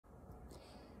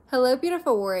Hello,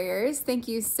 beautiful warriors. Thank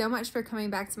you so much for coming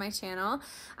back to my channel.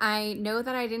 I know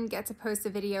that I didn't get to post a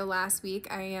video last week.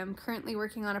 I am currently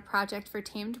working on a project for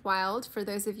Tamed Wild, for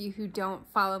those of you who don't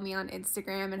follow me on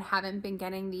Instagram and haven't been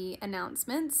getting the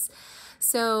announcements.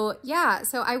 So yeah,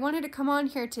 I wanted to come on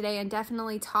here today and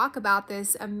definitely talk about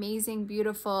this amazing,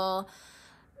 beautiful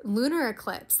lunar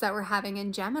eclipse that we're having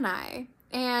in Gemini.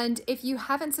 And if you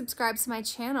haven't subscribed to my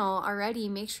channel already,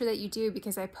 make sure that you do,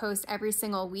 because I post every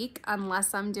single week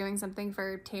unless I'm doing something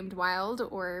for Tamed Wild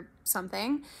or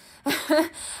something.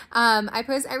 I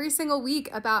post every single week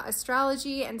about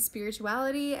astrology and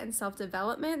spirituality and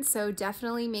self-development, so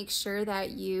definitely make sure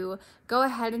that you go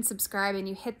ahead and subscribe and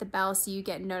you hit the bell so you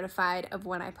get notified of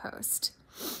when I post.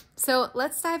 So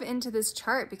let's dive into this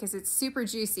chart because it's super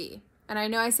juicy. And I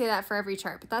know I say that for every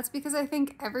chart, but that's because I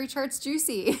think every chart's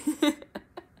juicy.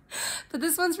 But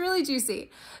this one's really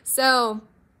juicy. So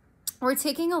we're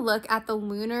taking a look at the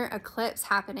lunar eclipse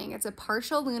happening. It's a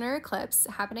partial lunar eclipse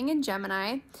happening in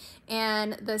Gemini,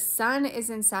 and the sun is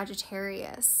in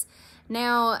Sagittarius.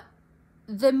 Now,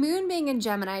 the moon being in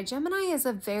Gemini, Gemini is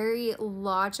a very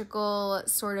logical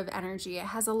sort of energy. It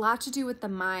has a lot to do with the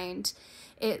mind.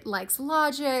 It likes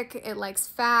logic, it likes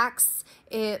facts,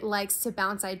 it likes to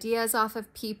bounce ideas off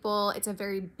of people. It's a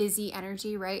very busy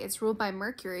energy, right? It's ruled by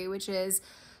Mercury, which is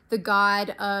the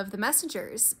god of the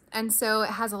messengers. And so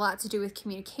it has a lot to do with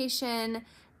communication,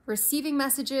 receiving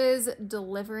messages,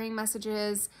 delivering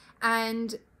messages,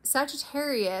 and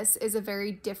Sagittarius is a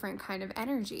very different kind of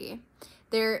energy.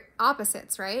 They're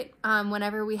opposites, right?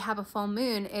 Whenever we have a full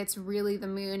moon, it's really the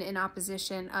moon in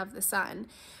opposition of the sun.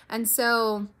 And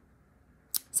so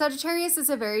Sagittarius is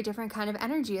a very different kind of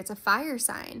energy. It's a fire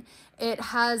sign. It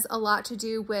has a lot to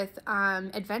do with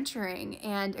adventuring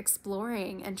and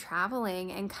exploring and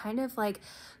traveling and kind of like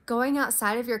going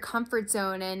outside of your comfort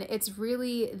zone. And it's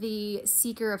really the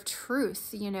seeker of truth.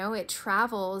 You know, it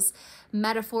travels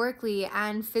metaphorically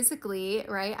and physically,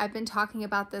 right? I've been talking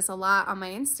about this a lot on my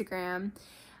Instagram.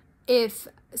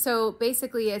 So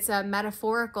basically it's a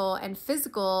metaphorical and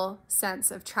physical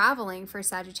sense of traveling for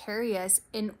Sagittarius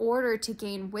in order to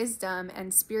gain wisdom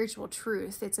and spiritual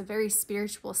truth. It's a very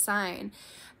spiritual sign,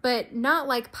 but not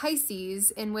like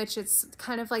Pisces, in which it's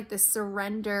kind of like the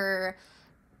surrender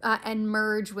and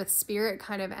merge with spirit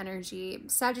kind of energy.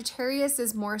 Sagittarius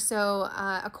is more so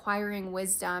acquiring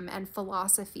wisdom and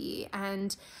philosophy,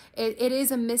 and it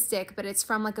is a mystic, but it's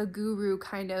from like a guru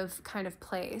kind of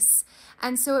place.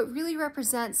 And so it really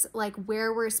represents like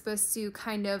where we're supposed to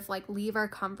kind of like leave our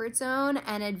comfort zone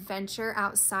and adventure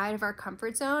outside of our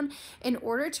comfort zone in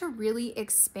order to really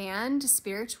expand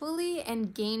spiritually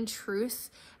and gain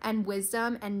truth and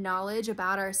wisdom and knowledge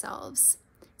about ourselves.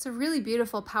 It's a really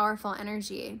beautiful, powerful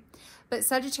energy. But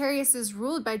Sagittarius is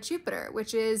ruled by Jupiter,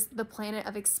 which is the planet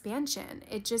of expansion.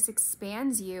 It just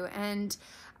expands you. And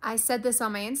I said this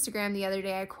on my Instagram the other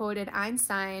day. I quoted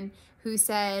Einstein, who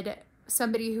said,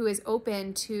 somebody who is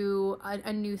open to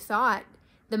a new thought,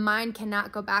 the mind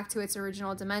cannot go back to its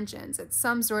original dimensions. It's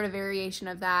some sort of variation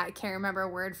of that. I can't remember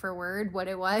word for word what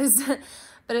it was,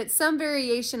 but it's some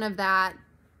variation of that.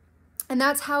 And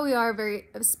that's how we are very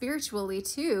spiritually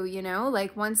too, you know,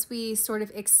 like once we sort of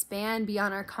expand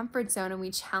beyond our comfort zone and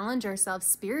we challenge ourselves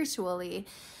spiritually,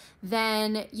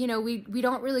 then, you know, we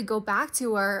don't really go back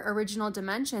to our original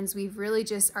dimensions. We've really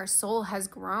just, our soul has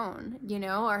grown, you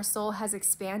know, our soul has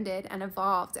expanded and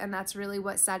evolved. And that's really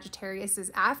what Sagittarius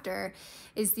is after,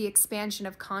 is the expansion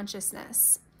of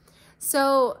consciousness.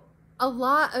 So a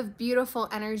lot of beautiful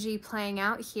energy playing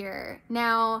out here.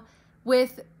 Now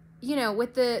with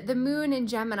the moon in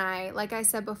Gemini, like I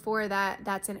said before,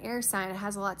 that's an air sign. It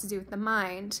has a lot to do with the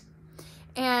mind.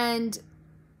 And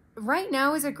right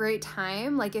now is a great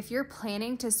time. Like if you're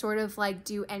planning to sort of like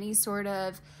do any sort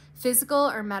of physical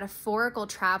or metaphorical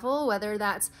travel, whether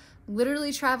that's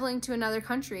literally traveling to another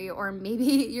country, or maybe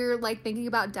you're like thinking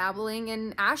about dabbling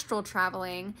in astral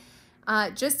traveling,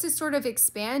 just to sort of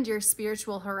expand your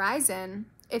spiritual horizon.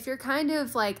 If you're kind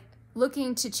of like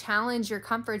looking to challenge your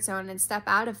comfort zone and step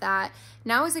out of that,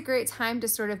 now is a great time to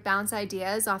sort of bounce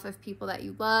ideas off of people that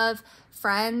you love,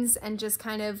 friends, and just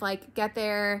kind of like get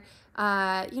their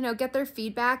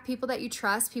feedback, people that you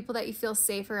trust, people that you feel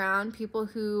safe around, people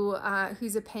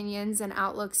whose opinions and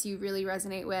outlooks you really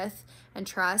resonate with and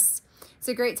trust. It's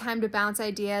a great time to bounce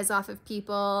ideas off of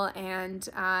people and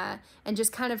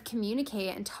just kind of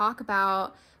communicate and talk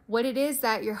about what it is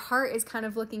that your heart is kind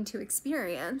of looking to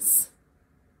experience.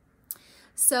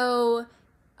 So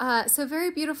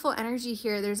very beautiful energy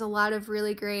here. There's a lot of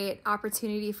really great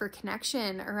opportunity for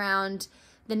connection around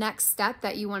the next step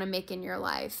that you want to make in your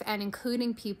life, and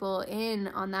including people in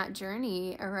on that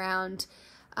journey around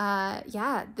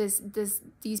yeah,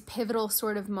 these pivotal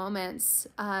sort of moments,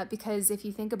 because if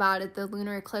you think about it, the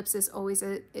lunar eclipse is always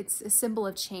it's a symbol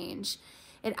of change.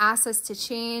 It asks us to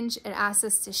change. It asks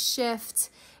us to shift.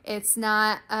 It's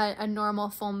not a normal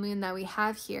full moon that we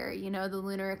have here. You know, the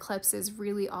lunar eclipse is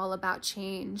really all about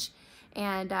change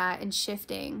and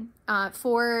shifting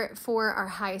for our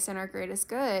highest and our greatest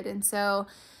good. And so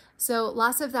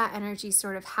lots of that energy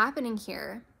sort of happening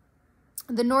here.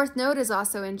 The North Node is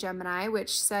also in Gemini,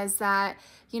 which says that,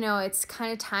 you know, it's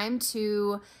kind of time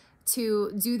to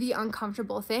do the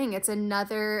uncomfortable thing. It's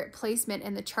another placement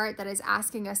in the chart that is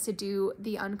asking us to do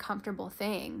the uncomfortable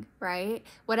thing, right?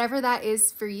 Whatever that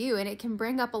is for you, and it can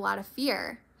bring up a lot of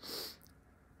fear.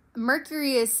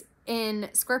 Mercury is in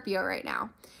Scorpio right now.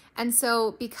 And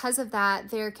so because of that,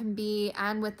 there can be,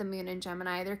 and with the moon in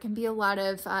Gemini, there can be a lot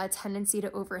of tendency to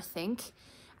overthink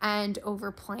and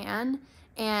overplan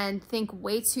and think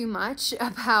way too much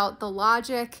about the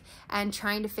logic and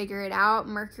trying to figure it out.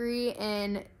 Mercury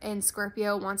in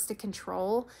Scorpio wants to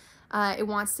control. It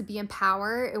wants to be in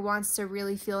power. It wants to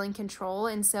really feel in control.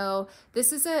 And so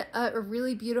this is a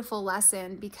really beautiful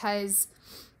lesson because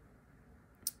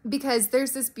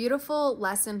there's this beautiful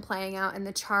lesson playing out in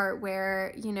the chart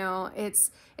where, you know,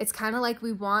 it's kind of like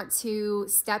we want to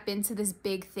step into this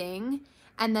big thing.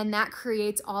 And then that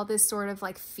creates all this sort of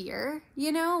like fear,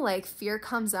 you know, like fear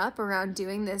comes up around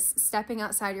doing this, stepping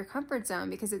outside your comfort zone,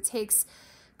 because it takes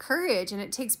courage and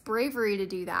it takes bravery to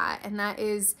do that. And that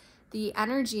is the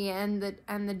energy and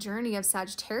the journey of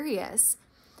Sagittarius.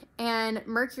 And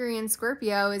Mercury in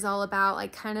Scorpio is all about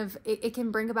like kind of, it can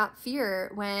bring about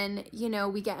fear when, you know,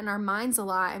 we get in our minds a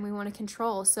lot and we want to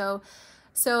control. So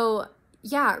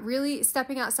yeah, really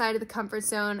stepping outside of the comfort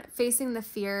zone, facing the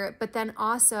fear, but then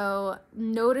also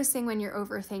noticing when you're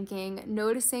overthinking,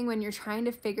 noticing when you're trying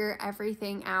to figure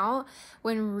everything out,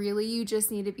 when really you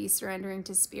just need to be surrendering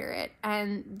to spirit.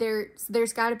 And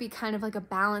there's got to be kind of like a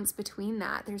balance between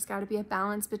that. There's got to be a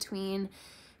balance between,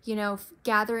 you know,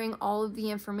 gathering all of the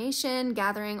information,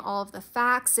 gathering all of the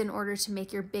facts in order to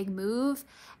make your big move,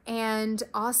 and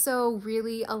also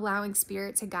really allowing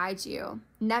spirit to guide you.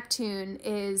 Neptune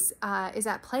is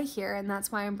at play here, and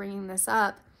that's why I'm bringing this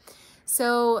up.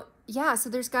 So yeah, so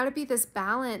there's got to be this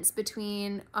balance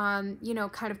between, you know,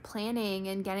 kind of planning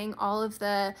and getting all of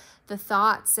the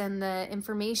thoughts and the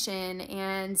information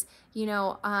and, you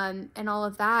know, and all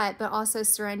of that, but also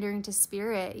surrendering to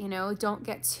spirit. You know, don't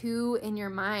get too in your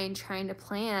mind trying to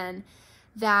plan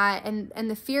that, and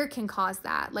the fear can cause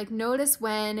that. Like, notice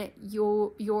when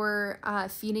you're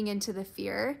feeding into the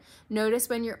fear. Notice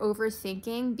when you're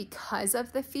overthinking because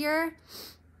of the fear,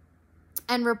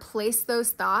 and replace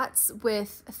those thoughts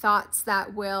with thoughts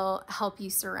that will help you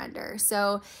surrender.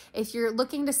 So if you're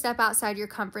looking to step outside your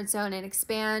comfort zone and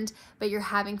expand, but you're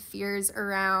having fears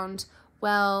around,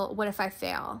 well, what if I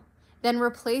fail? Then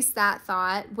replace that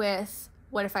thought with,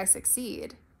 what if I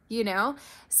succeed? You know?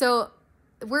 So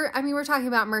we're talking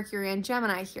about Mercury and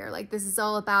Gemini here. Like, this is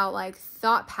all about like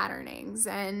thought patternings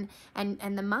and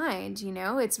the mind, you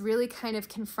know? It's really kind of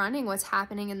confronting what's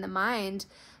happening in the mind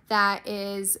that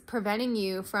is preventing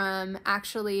you from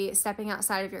actually stepping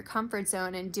outside of your comfort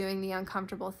zone and doing the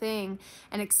uncomfortable thing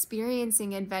and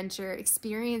experiencing adventure,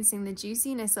 experiencing the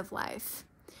juiciness of life.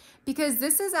 Because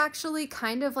this is actually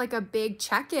kind of like a big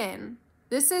check-in.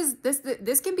 This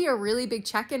can be a really big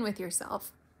check-in with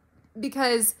yourself,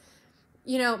 because,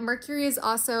 you know, Mercury is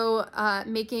also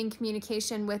making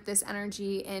communication with this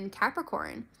energy in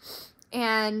Capricorn.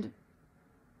 And,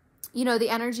 you know, the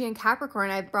energy in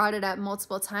Capricorn, I've brought it up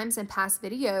multiple times in past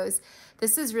videos.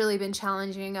 This has really been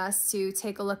challenging us to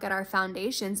take a look at our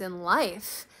foundations in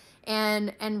life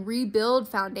and rebuild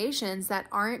foundations that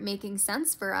aren't making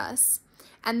sense for us.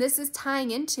 And this is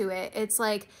tying into it. It's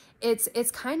like,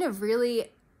 it's kind of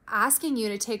really asking you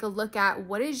to take a look at,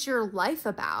 what is your life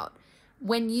about?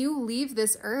 When you leave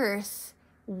this earth,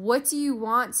 what do you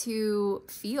want to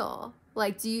feel?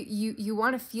 Like, do you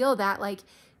want to feel that like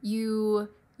you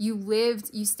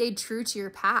stayed true to your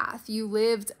path. You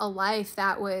lived a life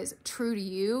that was true to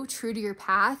you, true to your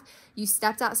path. You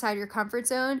stepped outside your comfort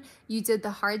zone. You did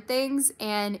the hard things,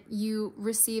 and you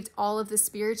received all of the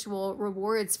spiritual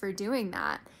rewards for doing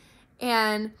that.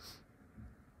 And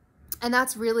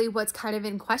that's really what's kind of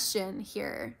in question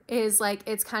here, is like,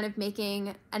 it's kind of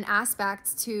making an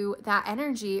aspect to that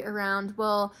energy around,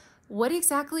 well, what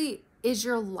exactly is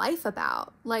your life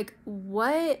about? Like,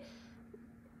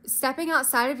 stepping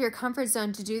outside of your comfort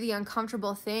zone to do the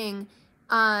uncomfortable thing.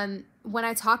 When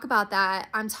I talk about that,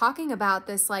 I'm talking about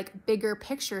this like bigger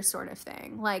picture sort of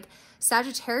thing. Like,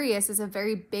 Sagittarius is a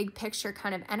very big picture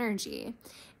kind of energy.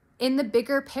 in the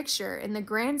bigger picture, in the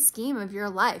grand scheme of your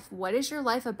life. What is your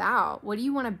life about? What do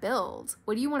you want to build?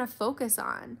 What do you want to focus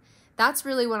on? That's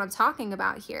really what I'm talking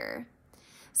about here.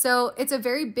 So it's a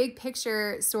very big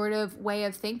picture sort of way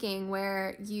of thinking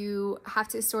where you have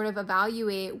to sort of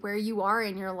evaluate where you are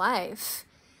in your life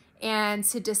and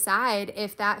to decide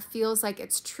if that feels like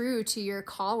it's true to your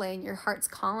calling, your heart's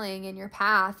calling and your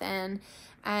path, and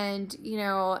you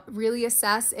know, really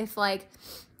assess if like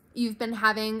you've been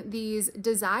having these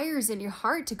desires in your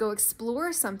heart to go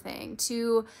explore something,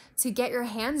 to get your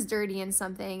hands dirty in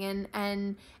something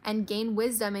and gain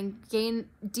wisdom and gain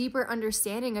deeper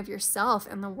understanding of yourself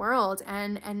and the world,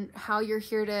 and how you're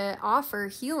here to offer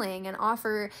healing and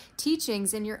offer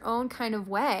teachings in your own kind of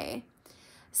way.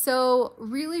 So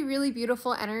really, really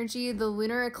beautiful energy. The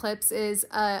lunar eclipse is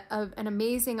an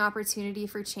amazing opportunity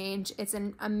for change. It's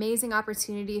an amazing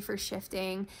opportunity for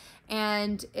shifting.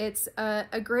 And it's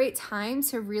a great time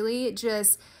to really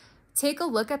just take a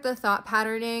look at the thought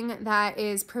patterning that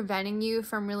is preventing you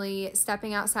from really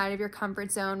stepping outside of your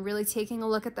comfort zone, really taking a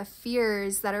look at the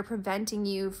fears that are preventing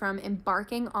you from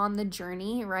embarking on the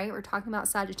journey, right? We're talking about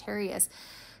Sagittarius.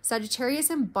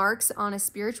 Sagittarius embarks on a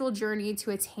spiritual journey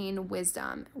to attain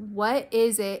wisdom. What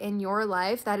is it in your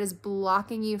life that is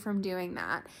blocking you from doing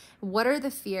that? What are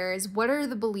the fears? What are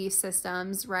the belief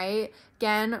systems, right?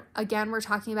 Again, we're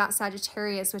talking about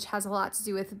Sagittarius, which has a lot to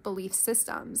do with belief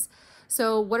systems.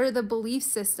 So what are the belief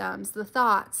systems, the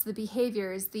thoughts, the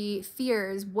behaviors, the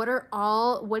fears?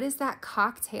 What is that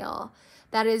cocktail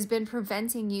that has been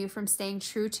preventing you from staying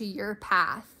true to your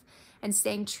path and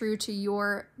staying true to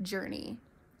your journey?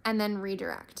 And then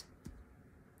redirect.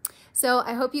 So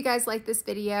I hope you guys liked this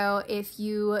video. If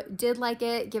you did like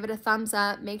it, give it a thumbs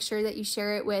up. Make sure that you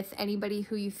share it with anybody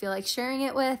who you feel like sharing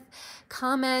it with.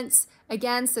 Comment.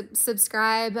 Again,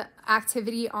 subscribe.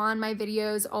 Activity on my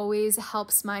videos always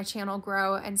helps my channel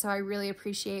grow, and so I really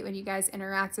appreciate when you guys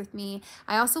interact with me.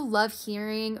 I also love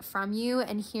hearing from you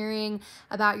and hearing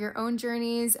about your own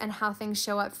journeys and how things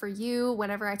show up for you.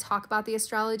 Whenever I talk about the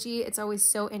astrology, it's always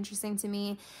so interesting to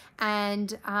me.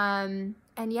 And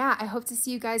yeah, I hope to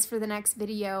see you guys for the next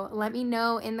video. Let me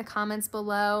know in the comments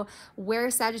below where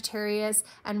Sagittarius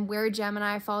and where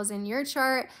Gemini falls in your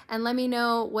chart, and let me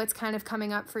know what's kind of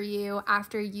coming up for you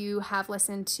after you have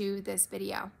listened to this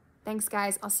video. Thanks,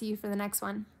 guys. I'll see you for the next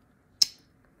one.